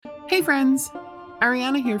Hey friends,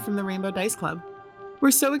 Ariana here from the Rainbow Dice Club. We're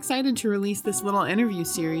so excited to release this little interview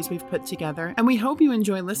series we've put together, and we hope you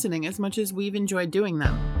enjoy listening as much as we've enjoyed doing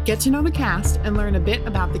them. Get to know the cast and learn a bit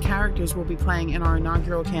about the characters we'll be playing in our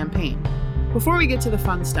inaugural campaign. Before we get to the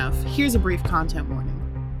fun stuff, here's a brief content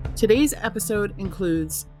warning. Today's episode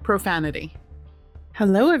includes profanity.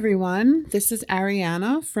 Hello everyone, this is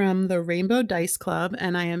Ariana from the Rainbow Dice Club,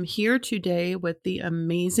 and I am here today with the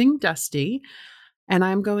amazing Dusty. And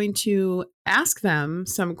I'm going to ask them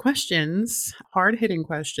some questions, hard-hitting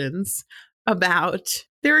questions, about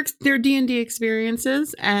their D&D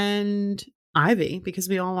experiences and Ivy, because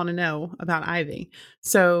we all want to know about Ivy.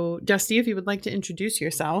 So, Dusty, if you would like to introduce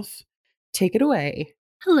yourself, take it away.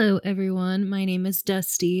 Hello, everyone. My name is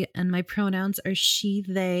Dusty, and my pronouns are she,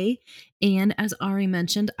 they. And as Ari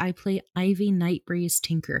mentioned, I play Ivy Nightbreeze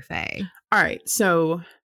Tinkerfey. All right, so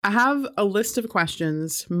I have a list of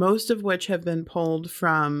questions, most of which have been pulled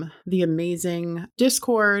from the amazing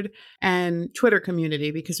Discord and Twitter community,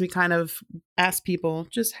 because we kind of asked people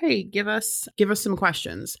just, hey, give us some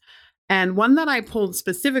questions. And one that I pulled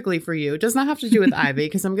specifically for you does not have to do with Ivy,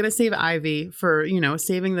 because I'm going to save Ivy for,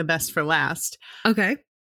 saving the best for last. Okay.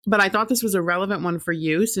 But I thought this was a relevant one for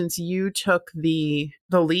you since you took the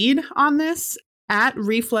lead on this at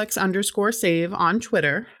reflex_save on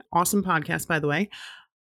Twitter. Awesome podcast, by the way.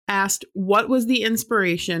 Asked, what was the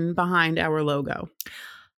inspiration behind our logo?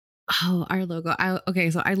 Oh, our logo.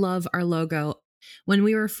 So I love our logo. When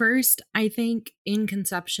we were first, I think in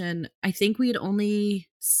conception, I think we'd only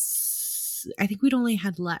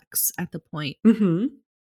had Lex at the point. Mm-hmm.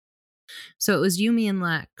 So it was you, me, and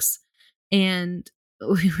Lex. And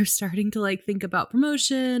we were starting to think about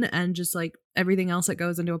promotion and just everything else that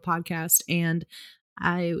goes into a podcast. And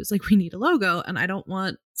I was like, we need a logo, and I don't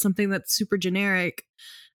want something that's super generic.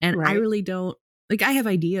 And right. I really don't, I have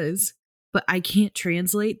ideas, but I can't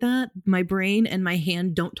translate that. My brain and my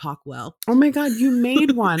hand don't talk well. Oh my God, you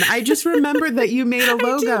made one. I just remembered that you made a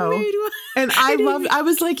logo. And I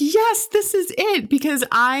was like, yes, this is it. Because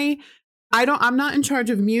I'm not in charge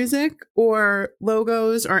of music or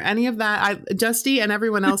logos or any of that. Dusty and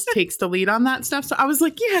everyone else takes the lead on that stuff. So I was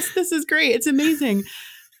like, yes, this is great. It's amazing.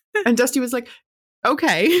 And Dusty was like,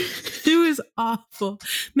 okay. It was awful.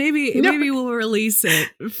 Maybe we'll release it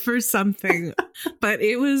for something, but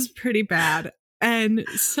it was pretty bad. And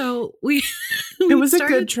so it was a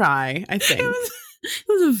good try, I think. It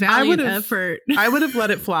was a valiant effort. I would have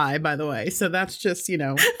let it fly, by the way. So that's just,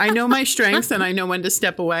 I know my strengths and I know when to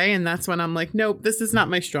step away. And that's when I'm like, nope, this is not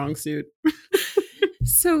my strong suit.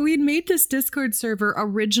 So we'd made this Discord server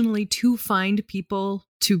originally to find people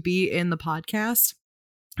to be in the podcast.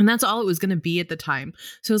 And that's all it was going to be at the time.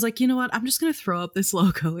 So I was like, you know what? I'm just going to throw up this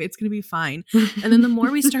logo. It's going to be fine. And then the more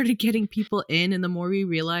we started getting people in and the more we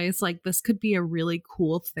realized this could be a really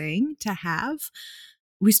cool thing to have,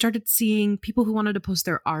 we started seeing people who wanted to post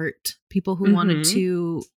their art, people who wanted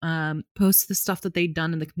to post the stuff that they'd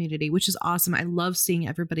done in the community, which is awesome. I love seeing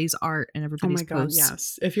everybody's art and everybody's posts. Oh my God,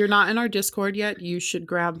 yes. If you're not in our Discord yet, you should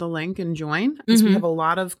grab the link and join, because we have a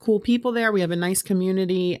lot of cool people there. We have a nice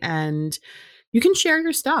community and you can share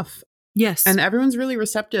your stuff. Yes. And everyone's really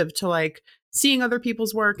receptive to seeing other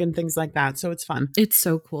people's work and things like that. So it's fun. It's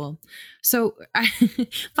so cool. So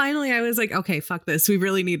finally I was like, okay, fuck this. We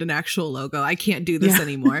really need an actual logo. I can't do this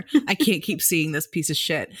anymore. I can't keep seeing this piece of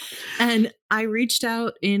shit. And I reached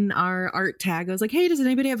out in our art tag. I was like, hey, does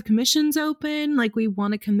anybody have commissions open? We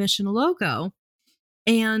want to commission a logo.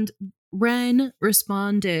 And Ren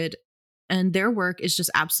responded, and their work is just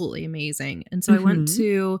absolutely amazing. And so I went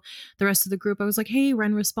to the rest of the group. I was like, hey,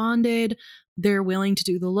 Ren responded. They're willing to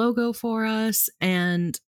do the logo for us.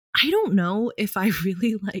 And I don't know if I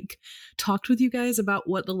really talked with you guys about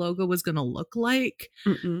what the logo was going to look like.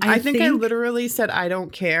 I think I literally said, I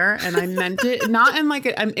don't care. And I meant it not in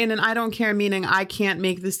in an I don't care, meaning I can't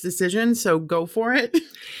make this decision. So go for it.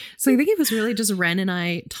 So I think it was really just Ren and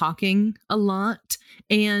I talking a lot.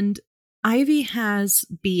 And Ivy has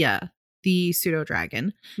Bia, the pseudo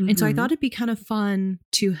dragon. And so I thought it'd be kind of fun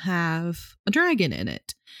to have a dragon in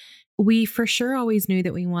it. We for sure always knew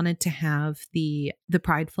that we wanted to have the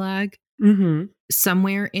pride flag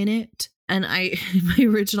somewhere in it. And my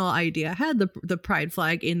original idea had the pride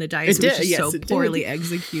flag in the dice, which is so poorly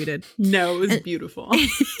executed. No, it was beautiful.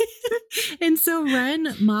 And so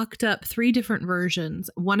Ren mocked up 3 different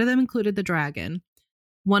versions. One of them included the dragon.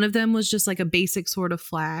 One of them was just a basic sort of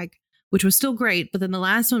flag, which was still great. But then the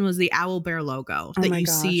last one was the owl bear logo that you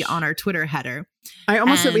see on our Twitter header. I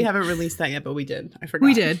almost said we haven't released that yet, but we did. I forgot.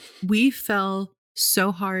 We did. We fell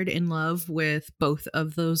so hard in love with both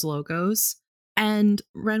of those logos. And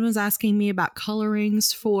Ren was asking me about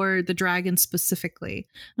colorings for the dragon specifically.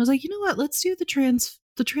 I was like, you know what? Let's do the trans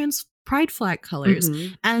pride flag colors.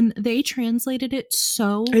 Mhm. And they translated it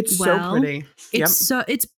so It's well. so pretty. Yep.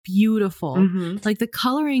 It's beautiful. Mhm. Like the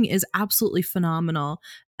coloring is absolutely phenomenal.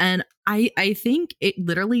 And I think it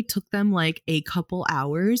literally took them like a couple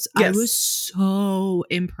hours. Yes. I was so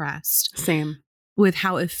impressed Same. with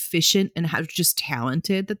how efficient and how just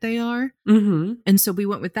talented that they are. Mhm. And so we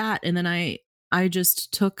went with that. And then I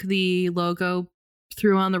just took the logo,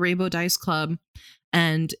 threw on the Rainbow Dice Club,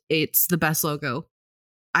 and it's the best logo.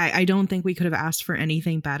 I don't think we could have asked for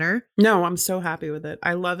anything better. No, I'm so happy with it.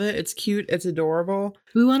 I love it. It's cute. It's adorable.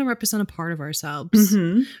 We want to represent a part of ourselves.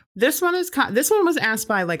 Mhm. This one was asked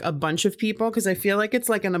by like a bunch of people because I feel like it's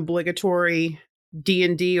like an obligatory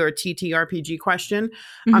D&D or TTRPG question.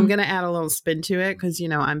 I'm Mhm. going to add a little spin to it because,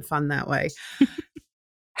 I'm fun that way.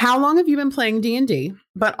 How long have you been playing D&D?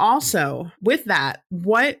 But also with that,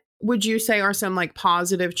 what would you say are some like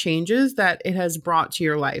positive changes that it has brought to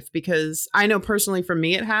your life? Because I know personally for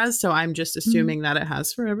me it has, so I'm just assuming that it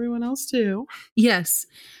has for everyone else too. Yes.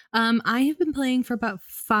 I have been playing for about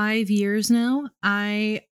 5 years now.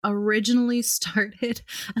 I originally started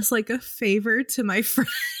as like a favor to my friend.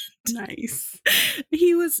 Nice.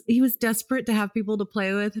 He was desperate to have people to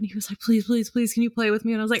play with, and he was like, please, can you play with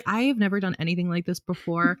me? And I was like, I have never done anything like this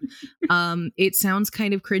before. It sounds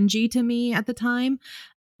kind of cringy to me at the time.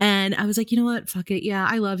 And I was like, you know what? Fuck it. Yeah,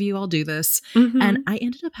 I love you. I'll do this. Mhm. And I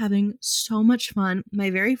ended up having so much fun. My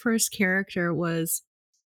very first character was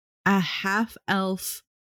a half elf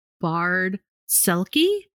bard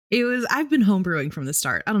Selkie. I've been homebrewing from the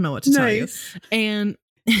start. I don't know what to tell you. And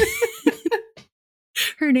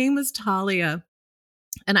her name was Talia.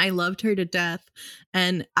 And I loved her to death.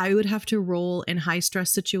 And I would have to roll in high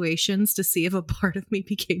stress situations to see if a part of me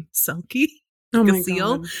became Selkie. Oh like my a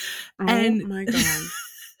seal. God. And Oh my God.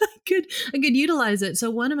 I could utilize it. So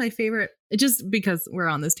one of my favorite, just because we're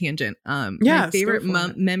on this tangent, my Yes, favorite go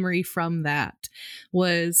for it. memory from that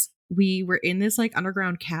was we were in this like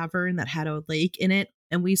underground cavern that had a lake in it,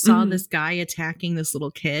 and we saw Mhm. this guy attacking this little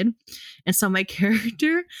kid. And so my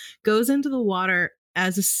character goes into the water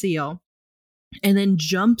as a seal and then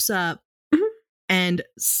jumps up Mhm. and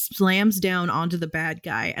slams down onto the bad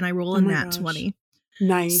guy. And I roll a Oh my nat gosh. 20.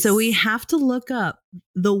 Nice. So we have to look up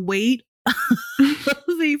the weight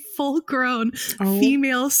of a full-grown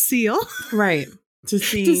female seal Right. To to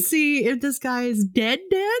see. see if this guy is dead.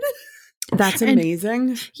 That's And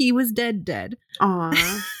amazing. he was dead.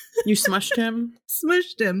 Aw. You smushed him?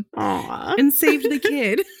 Smushed him Aw. and saved the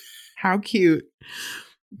kid. How cute.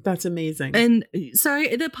 That's amazing. And so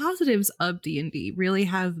the positives of D&D really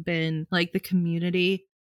have been like the community,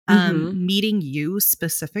 Mhm. meeting you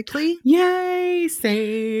specifically. Yay,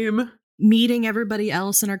 same. Meeting everybody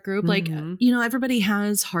else in our group. Like, Mhm. Everybody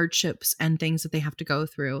has hardships and things that they have to go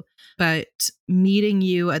through. But meeting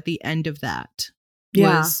you at the end of that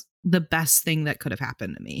was the best thing that could have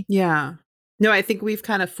happened to me. Yeah. No, I think we've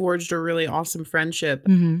kind of forged a really awesome friendship.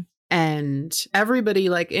 Mm-hmm. And everybody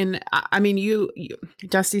you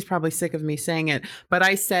Dusty's probably sick of me saying it, but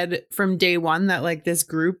I said from day one that like this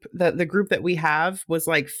group, that the group that we have was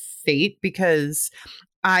like fate, because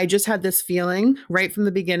I just had this feeling right from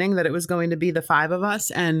the beginning that it was going to be the 5 of us.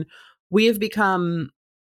 And we have become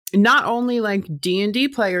not only like D&D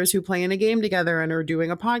players who play in a game together and are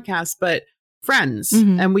doing a podcast, but friends.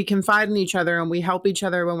 Mhm. And we confide in each other and we help each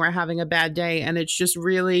other when we're having a bad day. And it's just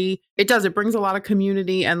really, it brings a lot of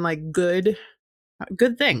community and like good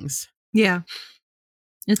things. Yeah.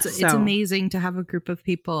 It's So- amazing to have a group of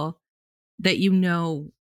people that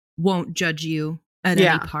won't judge you at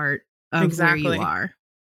any part of exactly. where you are.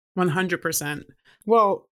 100%.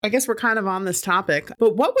 Well, I guess we're kind of on this topic,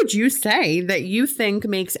 but what would you say that you think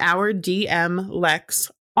makes our DM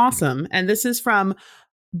Lex awesome? And this is from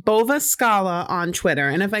Bova Scala on Twitter.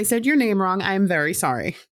 And if I said your name wrong, I'm very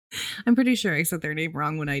sorry. I'm pretty sure I said their name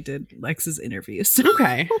wrong when I did Lex's interview. So.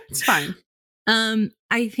 Okay, it's fine.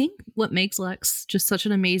 I think what makes Lex just such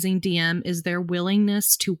an amazing DM is their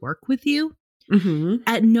willingness to work with you. Mm-hmm.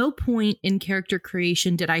 At no point in character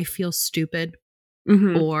creation did I feel stupid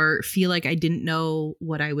or feel like I didn't know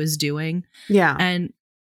what I was doing. Yeah. And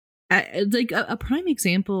like a prime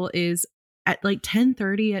example is at like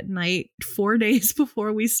 10:30 at night, 4 days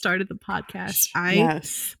before we started the podcast, I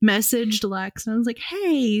messaged Lex and I was like,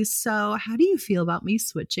 hey, so how do you feel about me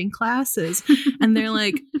switching classes? And they're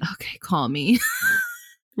like, okay, call me.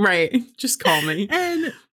 Right. Just call me.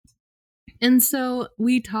 And so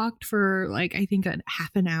we talked for like, I think a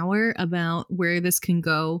half an hour about where this can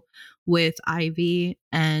go with Ivy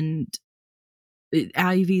and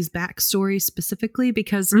Ivy's backstory specifically,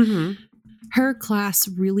 because her class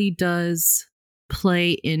really does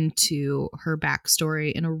play into her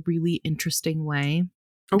backstory in a really interesting way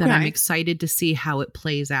that I'm excited to see how it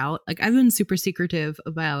plays out. Like, I've been super secretive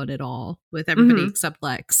about it all with everybody except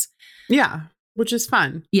Lex. Yeah, which is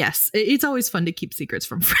fun. Yes, it's always fun to keep secrets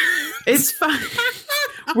from friends. It's fun.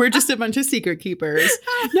 We're just a bunch of secret keepers.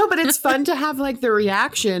 No, but it's fun to have like the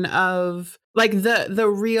reaction of like the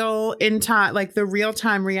real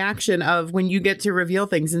time reaction of when you get to reveal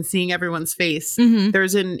things and seeing everyone's face.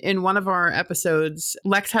 There's in one of our episodes,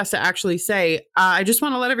 Lex has to actually say, I just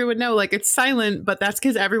want to let everyone know, like, it's silent, but that's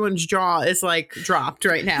because everyone's jaw is like dropped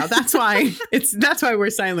right now. That's why we're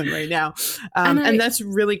silent right now. And that's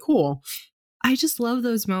really cool. I just love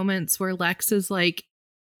those moments where Lex is like,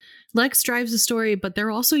 Lex drives the story, but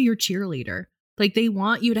they're also your cheerleader. Like, they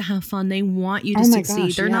want you to have fun. They want you to succeed.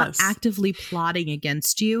 Gosh, they're not actively plotting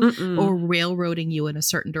against you or railroading you in a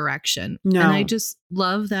certain direction. No. And I just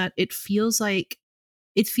love that it feels like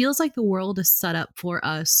the world is set up for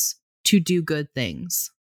us to do good things.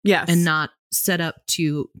 Yes. And not set up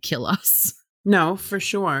to kill us. No, for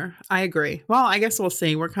sure. I agree. Well, I guess we'll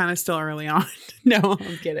see. We're kind of still early on. No,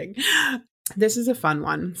 I'm kidding. This is a fun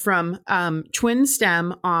one from Twin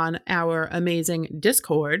Stem on our amazing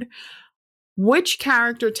Discord. Which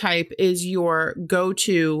character type is your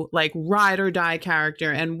go-to, like, ride or die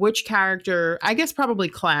character? And which character, I guess probably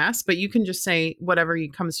class, but you can just say whatever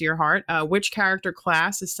comes to your heart. Which character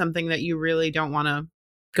class is something that you really don't want to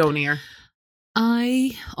go near?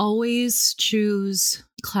 I always choose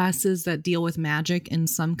classes that deal with magic in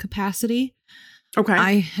some capacity. Okay.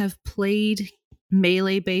 I have played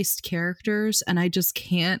melee-based characters, and I just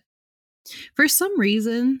can't. For some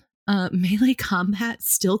reason, melee combat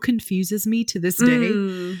still confuses me to this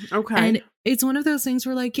day. Okay. And it's one of those things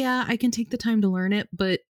where, like, yeah, I can take the time to learn it,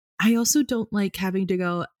 but I also don't like having to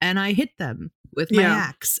go and I hit them with my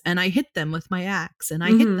axe, and I hit them with my axe, and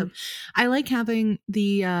I hit them. I like having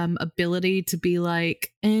the ability to be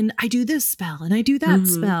like, and I do this spell, and I do that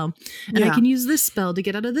spell, and I can use this spell to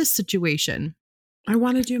get out of this situation. I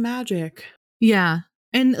want to do magic. Yeah.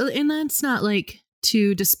 And that's not like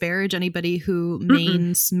to disparage anybody who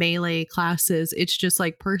mains melee classes. It's just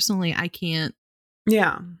like, personally, I can't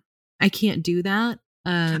do that.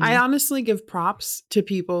 I honestly give props to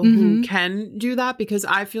people who can do that, because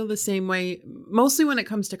I feel the same way, mostly when it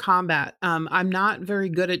comes to combat. I'm not very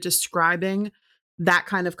good at describing that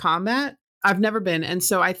kind of combat. I've never been. And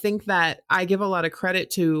so I think that I give a lot of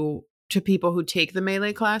credit to people who take the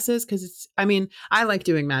melee classes, because I like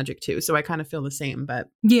doing magic too, so I kind of feel the same. But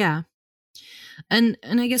yeah. And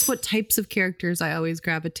I guess what types of characters I always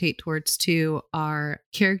gravitate towards too are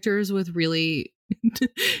characters with really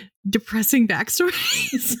depressing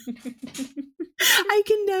backstories. I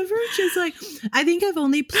can never just like, I think I've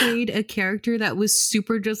only played a character that was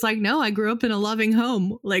super just like, no, I grew up in a loving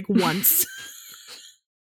home, like, once.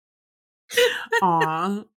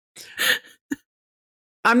 Aw.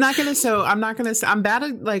 I'm bad at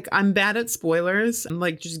spoilers. I'm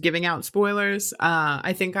like just giving out spoilers.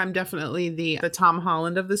 I think I'm definitely the Tom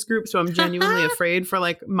Holland of this group. So I'm genuinely afraid for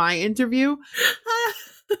like my interview.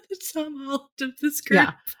 Tom Holland of this group.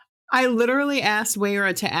 Yeah. I literally asked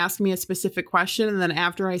Wayra to ask me a specific question. And then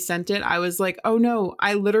after I sent it, I was like, oh no,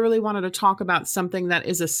 I literally wanted to talk about something that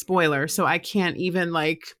is a spoiler. So I can't even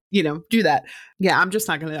do that. Yeah, I'm just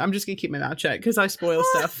gonna keep my mouth shut because I spoil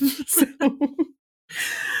stuff. So.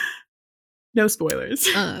 No spoilers.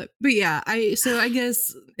 But yeah, I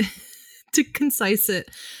guess to concise it,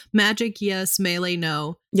 magic, yes, melee,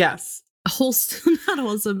 no. Yes. Not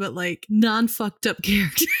wholesome, but like non-fucked up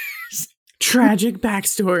characters. Tragic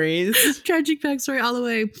backstories. Tragic backstory all the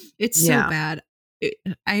way. It's so bad.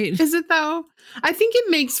 Is it though? I think it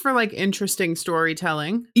makes for like interesting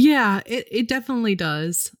storytelling. Yeah, it definitely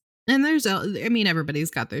does. And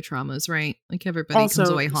everybody's got their traumas, right? Like, everybody also, comes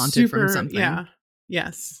away haunted from something. Yeah.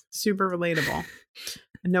 Yes. Super relatable.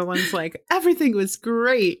 No one's like, everything was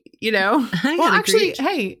great, Well, actually,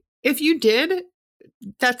 hey, if you did,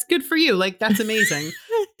 that's good for you. Like, that's amazing.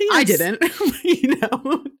 Yes. I didn't,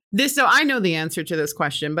 So I know the answer to this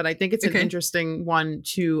question, but I think it's an interesting one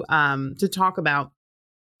to talk about.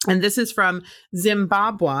 And this is from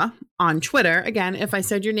Zimbabwe on Twitter. Again, if I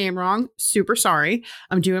said your name wrong, super sorry.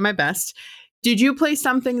 I'm doing my best. Did you play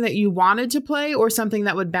something that you wanted to play or something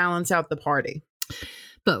that would balance out the party?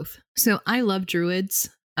 Both. So I love druids.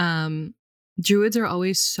 Druids are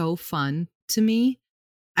always so fun to me.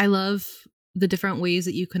 I love the different ways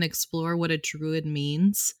that you can explore what a druid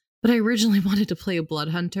means. But I originally wanted to play a blood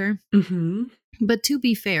hunter. But to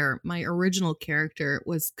be fair, my original character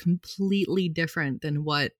was completely different than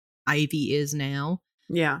what Ivy is now.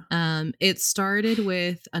 Yeah. It started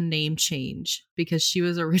with a name change because she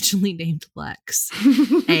was originally named Lex.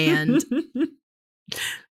 And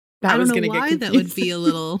I don't know why that would be a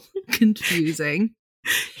little confusing.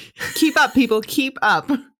 Keep up, people. Keep up.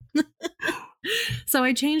 So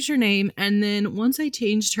I changed her name. And then once I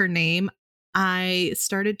changed her name, I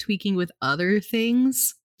started tweaking with other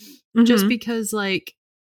things just because, like,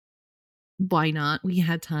 why not? We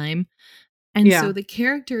had time. And so the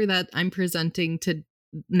character that I'm presenting to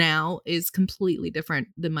now is completely different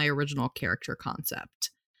than my original character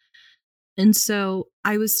concept. And so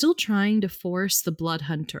I was still trying to force the blood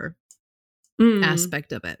hunter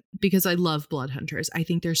aspect of it because I love blood hunters. I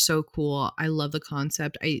think they're so cool. I love the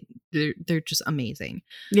concept. They're just amazing.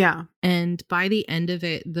 Yeah. And by the end of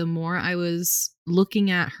it, the more I was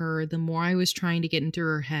looking at her, the more I was trying to get into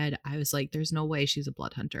her head, I was like, there's no way she's a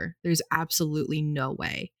blood hunter. There's absolutely no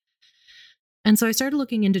way. And so I started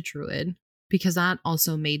looking into Druid because that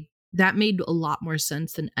also made a lot more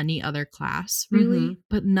sense than any other class, really.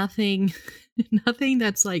 But nothing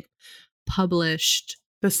that's like published.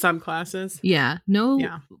 The subclasses. Yeah.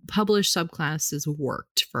 Published subclasses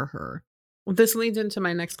worked for her. Well, this leads into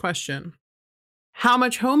my next question. How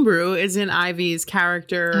much homebrew is in Ivy's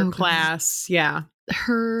character class? God. Yeah.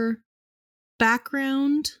 Her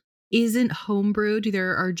background isn't homebrewed.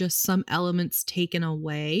 There are just some elements taken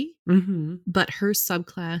away, but her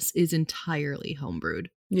subclass is entirely homebrewed.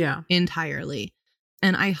 Yeah. Entirely.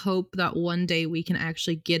 And I hope that one day we can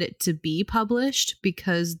actually get it to be published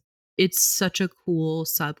because it's such a cool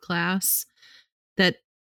subclass that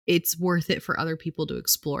it's worth it for other people to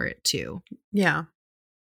explore it too. Yeah.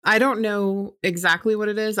 I don't know exactly what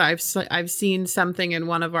it is. I've seen something in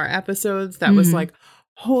one of our episodes that was like,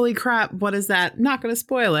 holy crap, what is that? Not going to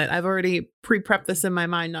spoil it. I've already pre-prepped this in my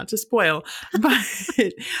mind not to spoil, but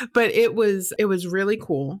it was really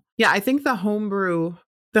cool. Yeah, I think the homebrew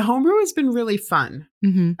has been really fun.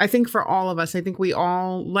 I think for all of us, I think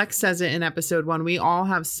Lex says it in episode 1, we all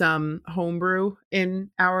have some homebrew in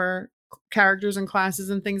our characters and classes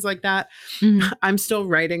and things like that. I'm still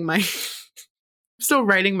writing my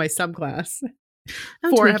subclass.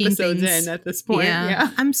 I'm 4 episodes in at this point. Yeah.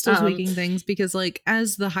 I'm still tweaking things because, like,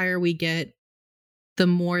 as the higher we get, the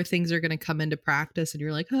more things are going to come into practice, and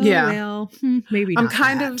you're like, well, maybe not.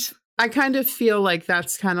 I kind of feel like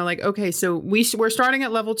that's kind of like, okay, so we're starting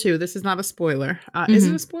at level 2. This is not a spoiler. Is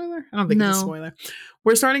it a spoiler? I don't think it's a spoiler.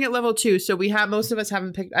 We're starting at level 2, so most of us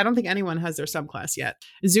haven't picked. I don't think anyone has their subclass yet.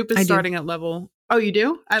 Zoop is starting at level. Oh, you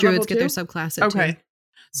do? At Druids level 2? Get their subclass at 2. Okay,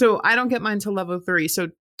 so I don't get mine till level 3. So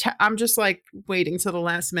I'm just like waiting till the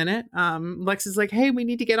last minute. Lex is like, hey, we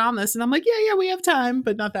need to get on this. And I'm like, yeah, we have time,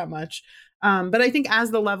 but not that much. But I think as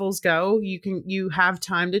the levels go, you have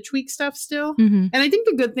time to tweak stuff still. And I think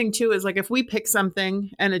the good thing too is, like, if we pick something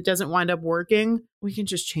and it doesn't wind up working, we can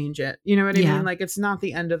just change it. You know what I mean? Like, it's not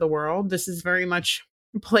the end of the world. This is very much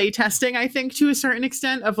play testing, I think, to a certain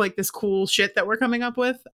extent, of like this cool shit that we're coming up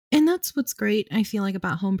with. And that's what's great, I feel like,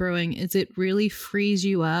 about homebrewing is it really frees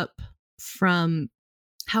you up from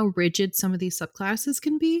how rigid some of these subclasses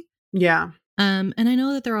can be. Yeah. And I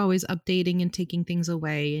know that they're always updating and taking things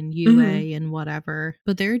away in UA and whatever,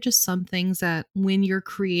 but there are just some things that when you're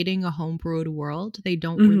creating a homebrewed world, they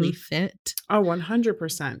don't really fit. Oh,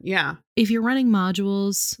 100%. Yeah. If you're running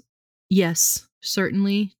modules, yes,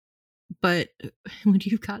 certainly. But when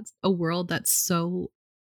you've got a world that's so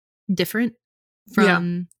different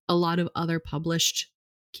from a lot of other published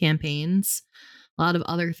campaigns, a lot of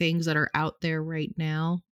other things that are out there right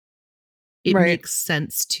now, it makes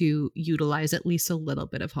sense to utilize at least a little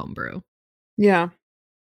bit of homebrew. Yeah.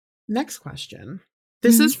 Next question.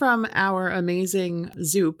 This is from our amazing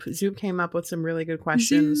Zoop. Zoop came up with some really good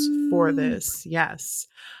questions for this. Yes.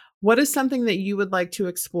 What is something that you would like to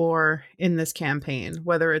explore in this campaign?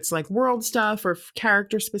 Whether it's like world stuff or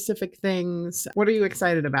character specific things. What are you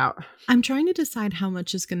excited about? I'm trying to decide how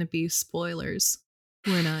much is going to be spoilers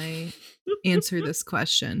when I answer this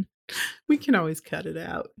question. We can always cut it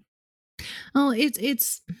out. Oh,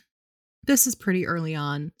 this is pretty early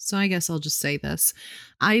on, so I guess I'll just say this.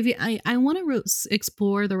 Ivy, I want to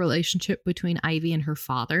explore the relationship between Ivy and her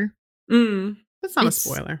father. That's not a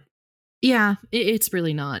spoiler. Yeah, it's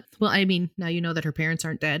really not. Well, I mean, now you know that her parents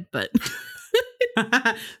aren't dead, but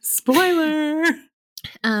spoiler.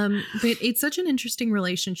 But it's such an interesting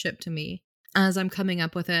relationship to me as I'm coming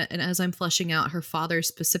up with it, and as I'm fleshing out her father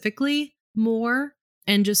specifically more,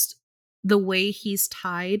 and just the way he's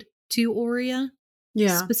tied to Aurea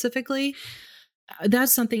specifically.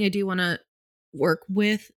 That's something I do want to work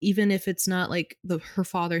with, even if it's not like her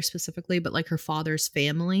father specifically, but like her father's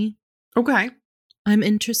family. Okay. I'm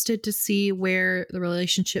interested to see where the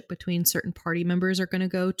relationship between certain party members are going to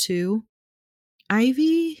go too.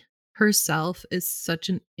 Ivy herself is such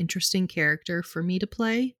an interesting character for me to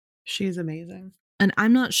play. She's amazing. And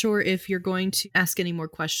I'm not sure if you're going to ask any more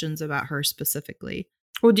questions about her specifically.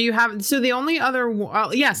 Well, do you have, so the only other,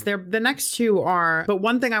 yes, the next two are, but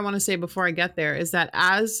one thing I want to say before I get there is that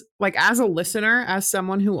as a listener, as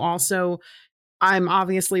someone who also, I'm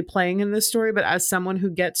obviously playing in this story, but as someone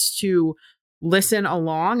who gets to listen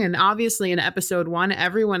along, and obviously in episode 1,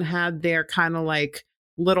 everyone had their kind of like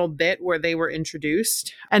little bit where they were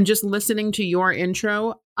introduced, and just listening to your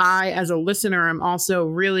intro, I, as a listener, am also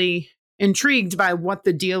really intrigued by what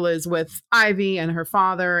the deal is with Ivy and her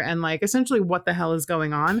father and like essentially what the hell is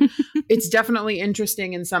going on. It's definitely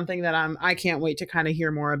interesting and something that I can't wait to kind of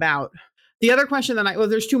hear more about. The other question that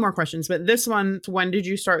there's 2 more questions, but this one, when did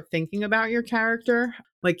you start thinking about your character?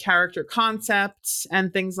 Like character concepts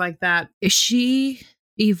and things like that? She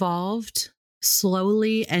evolved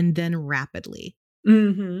slowly and then rapidly.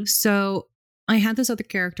 Mm-hmm. So I had this other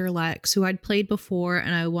character, Lex, who I'd played before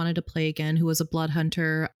and I wanted to play again, who was a blood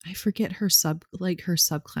hunter. I forget her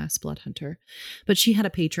subclass blood hunter, but she had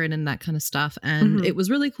a patron and that kind of stuff. And it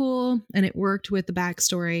was really cool and it worked with the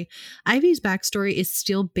backstory. Ivy's backstory is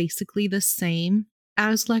still basically the same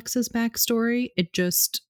as Lex's backstory. It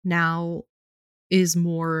just now is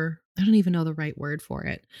more, I don't even know the right word for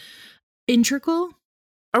it. Integral.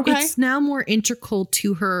 Okay. It's now more integral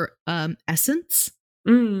to her essence.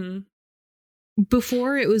 Mm.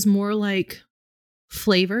 Before it was more like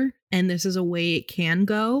flavor and this is a way it can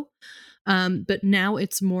go. But now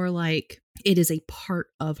it's more like it is a part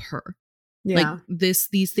of her. Yeah. Like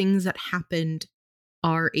these things that happened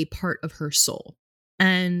are a part of her soul.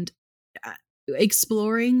 And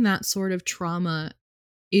exploring that sort of trauma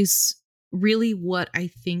is really what I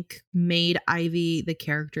think made Ivy the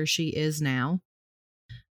character she is now.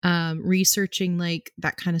 Researching like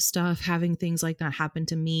that kind of stuff, having things like that happen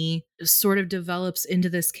to me, sort of develops into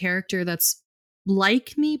this character that's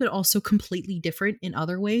like me, but also completely different in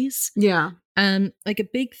other ways. Yeah. Like a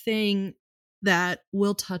big thing that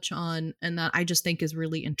we'll touch on and that I just think is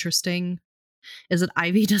really interesting is that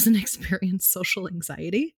Ivy doesn't experience social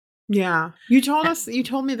anxiety. Yeah. You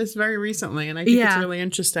told me this very recently, and I think it's really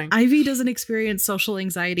interesting. Ivy doesn't experience social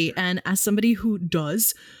anxiety. And as somebody who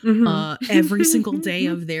does every single day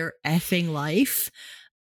of their effing life,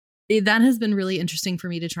 that has been really interesting for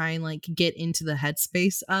me to try and like get into the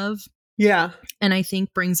headspace of. Yeah. And I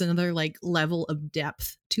think brings another like level of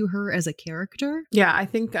depth to her as a character. Yeah. I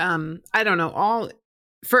think, I don't know,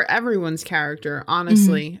 for everyone's character,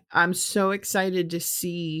 honestly, I'm so excited to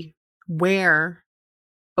see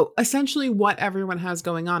essentially what everyone has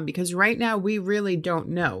going on, because right now we really don't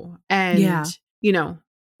know. And, you know,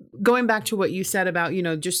 going back to what you said about, you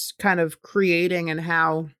know, just kind of creating and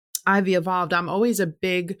how Ivy evolved, I'm always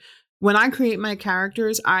when I create my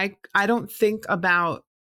characters, I don't think about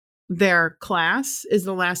their class is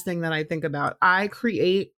the last thing that I think about. I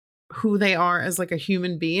create who they are as like a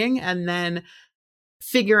human being and then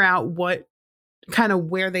figure out what kind of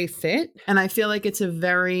where they fit. And I feel like it's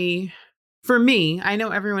for me, I know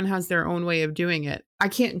everyone has their own way of doing it. I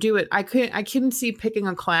can't do it. I couldn't see picking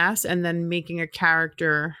a class and then making a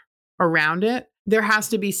character around it. There has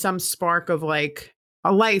to be some spark of like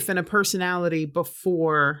a life and a personality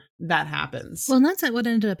before that happens. Well, and that's what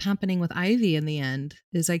ended up happening with Ivy in the end,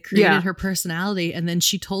 is I created her personality and then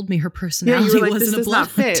she told me her personality wasn't a blood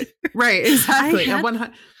hunter. Right, exactly.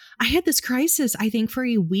 I had this crisis, I think, for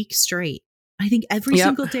a week straight. I think every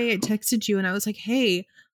single day I texted you and I was like, hey,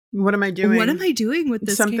 what am I doing? What am I doing with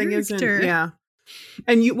this character? Isn't, yeah.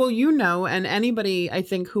 And you know, and anybody I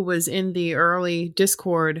think who was in the early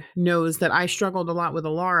Discord knows that I struggled a lot with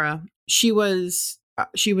Alara. She was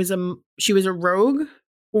a rogue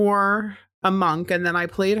or a monk, and then I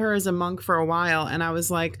played her as a monk for a while, and I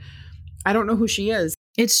was like, I don't know who she is.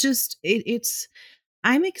 It's just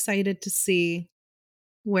I'm excited to see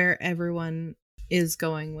where everyone is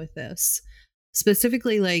going with this.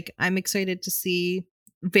 Specifically, like I'm excited to see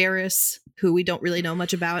Varys, who we don't really know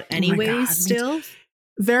much about anyways, still.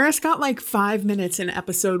 Varys got like 5 minutes in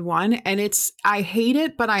episode 1, and I hate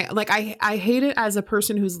it, but I hate it as a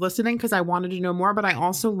person who's listening because I wanted to know more, but I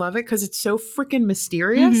also love it because it's so freaking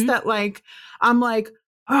mysterious that like I'm like,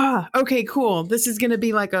 okay, cool. This is gonna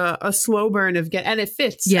be like a slow burn and it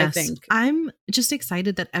fits. Yes, I think I'm just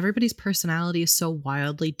excited that everybody's personality is so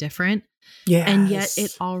wildly different. Yeah, and yet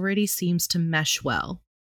it already seems to mesh well.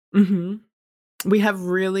 We have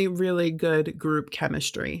really, really good group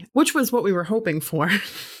chemistry, which was what we were hoping for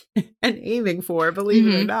and aiming for, believe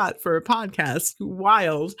it or not, for a podcast.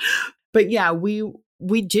 Wild. But yeah, we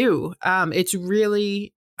we do. It's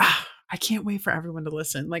really, I can't wait for everyone to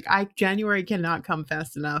listen. Like January cannot come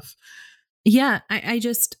fast enough. Yeah.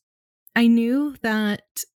 I knew that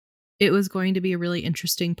it was going to be a really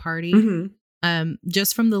interesting party. Mm-hmm.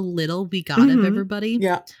 Just from the little we got of everybody.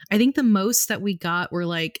 Yeah. I think the most that we got were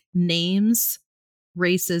like names,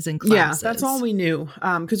 races, and classes. Yeah, that's all we knew.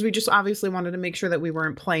 Because we just obviously wanted to make sure that we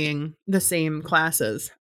weren't playing the same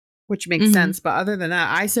classes, which makes sense. But other than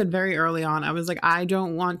that, I said very early on, I was like, I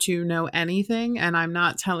don't want to know anything, and I'm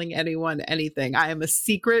not telling anyone anything. I am a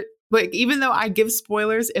secret. Like, even though I give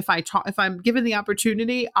spoilers, if I'm given the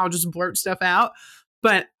opportunity, I'll just blurt stuff out.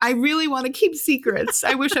 But I really want to keep secrets.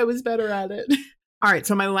 I wish I was better at it. All right.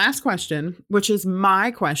 So my last question, which is my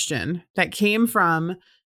question that came from,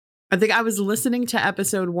 I think I was listening to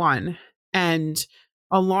episode 1 and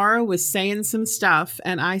Alara was saying some stuff.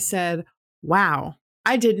 And I said, wow,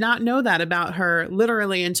 I did not know that about her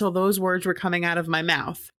literally until those words were coming out of my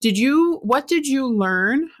mouth. What did you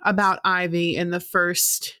learn about Ivy in the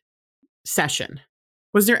first session?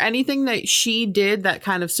 Was there anything that she did that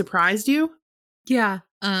kind of surprised you? Yeah,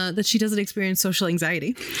 that she doesn't experience social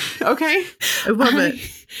anxiety. Okay. I love it.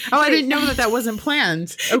 Oh, I didn't know that wasn't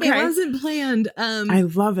planned. Okay. It wasn't planned. I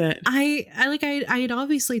love it. I had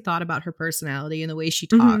obviously thought about her personality and the way she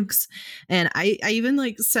talks. And I even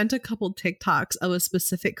like sent a couple TikToks of a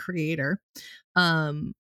specific creator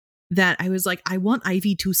that I was like, I want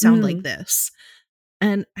Ivy to sound like this.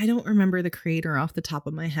 And I don't remember the creator off the top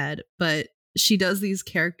of my head, but she does these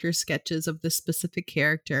character sketches of this specific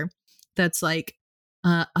character that's like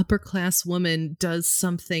upper class woman does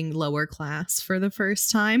something lower class for the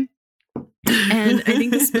first time. And I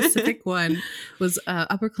think the specific one was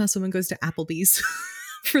upper class woman goes to Applebee's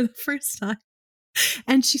for the first time.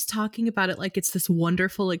 And she's talking about it like it's this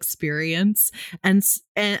wonderful experience. And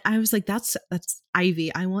I was like, that's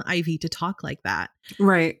Ivy. I want Ivy to talk like that.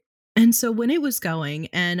 Right. And so when it was going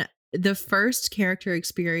and the first character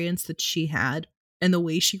experience that she had and the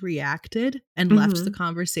way she reacted and left the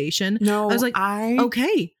conversation, I was like,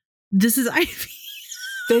 okay, this is Ivy.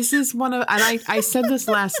 This is one of, and I said this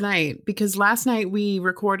last night because last night we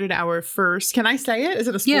recorded our first, can I say it? Is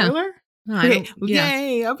it a spoiler? Yeah. Okay.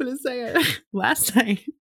 Yay, I'm going to say it. Last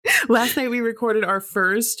night we recorded our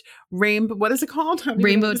first what is it called?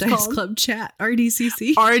 Rainbow Dice Club chat,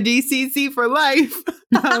 RDCC. RDCC for life.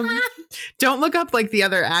 Don't look up like the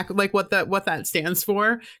other like what that stands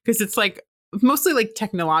for, because it's like mostly like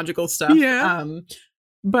technological stuff. Yeah.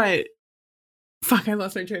 But fuck, I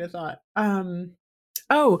lost my train of thought.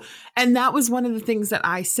 Oh, and that was one of the things that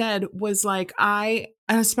I said was like, and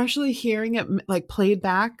especially hearing it like played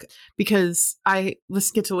back, because I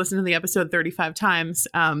get to listen to the episode 35 times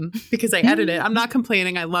because I edit it. I'm not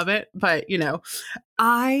complaining. I love it. But,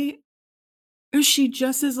 she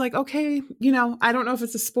just is like, okay, I don't know if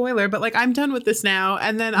it's a spoiler, but like, I'm done with this now.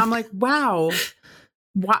 And then I'm like, wow,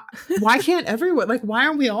 why can't everyone, like, why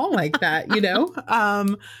aren't we all like that?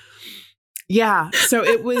 Yeah. So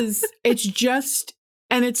it's just,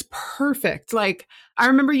 and it's perfect. Like, I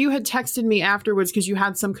remember you had texted me afterwards because you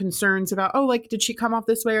had some concerns about, like, did she come off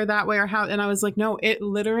this way or that way or how? And I was like, no, it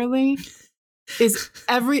literally is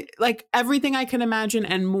everything I can imagine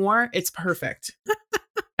and more. It's perfect.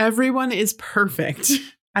 Everyone is perfect.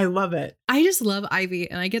 I love it. I just love Ivy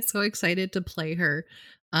and I get so excited to play her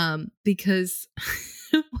because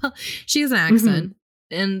well, she has an accent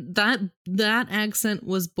and that accent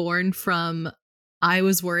was born from I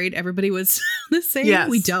was worried everybody was the same. Yes.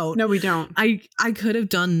 We don't. No, we don't. I could have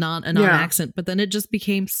done not a non-accent, but then it just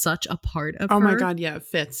became such a part of her. Oh my God, yeah, it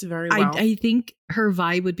fits very well. I think her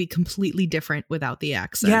vibe would be completely different without the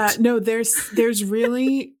accent. Yeah, no, there's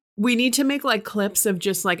really we need to make like clips of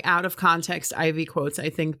just like out of context Ivy quotes,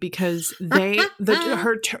 I think, because her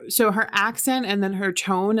accent and then her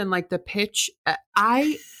tone and like the pitch,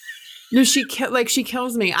 no, she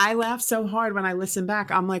kills me. I laugh so hard when I listen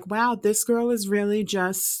back. I'm like, wow, this girl is really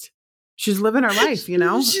just, she's living her life,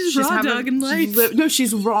 she's raw dogging life.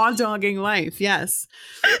 She's raw dogging life. Yes.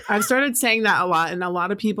 I've started saying that a lot and a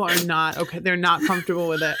lot of people are not, okay, they're not comfortable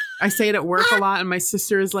with it. I say it at work a lot and my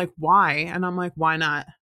sister is like, why? And I'm like, why not?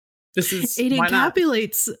 It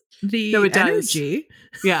encapsulates the energy.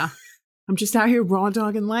 Yeah. I'm just out here raw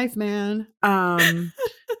dogging life, man.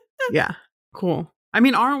 Yeah. Cool. I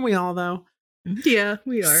mean, aren't we all though? Yeah,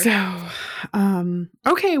 we are. So,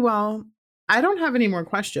 okay, well, I don't have any more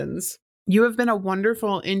questions. You have been a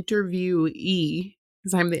wonderful interviewee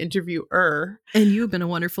because I'm the interviewer. And you've been a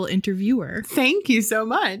wonderful interviewer. Thank you so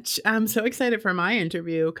much. I'm so excited for my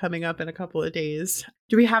interview coming up in a couple of days.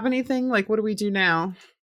 Do we have anything? Like, what do we do now?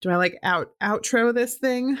 Do I like outro this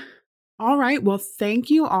thing? All right. Well,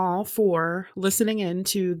 thank you all for listening in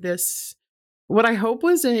to this, what I hope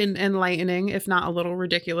was an enlightening, if not a little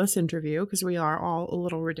ridiculous interview, because we are all a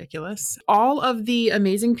little ridiculous. All of the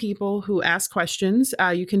amazing people who ask questions,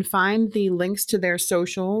 you can find the links to their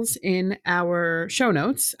socials in our show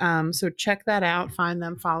notes. So check that out, find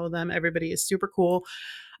them, follow them. Everybody is super cool.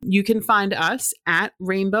 You can find us at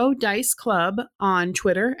Rainbow Dice Club on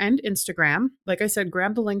Twitter and Instagram. Like I said,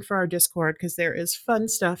 grab the link for our Discord because there is fun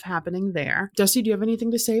stuff happening there. Dusty, do you have anything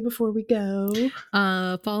to say before we go?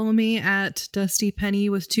 Follow me at Dusty Penny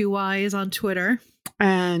with 2 Y's on Twitter.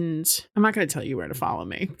 And I'm not going to tell you where to follow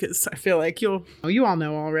me because I feel like you all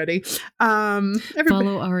know already.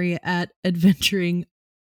 Follow Ari at adventuring_Ari.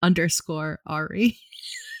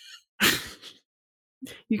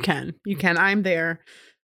 You can. I'm there.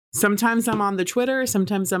 Sometimes I'm on the Twitter.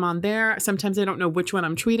 Sometimes I'm on there. Sometimes I don't know which one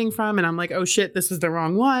I'm tweeting from. And I'm like, oh shit, this is the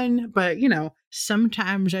wrong one. But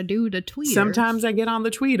sometimes I do the tweet. Sometimes I get on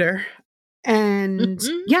the tweeter. And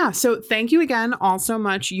yeah, so thank you again all so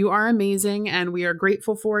much. You are amazing and we are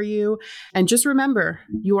grateful for you. And just remember,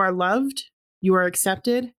 you are loved, you are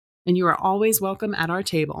accepted, and you are always welcome at our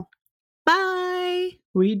table. Bye.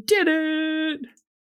 We did it.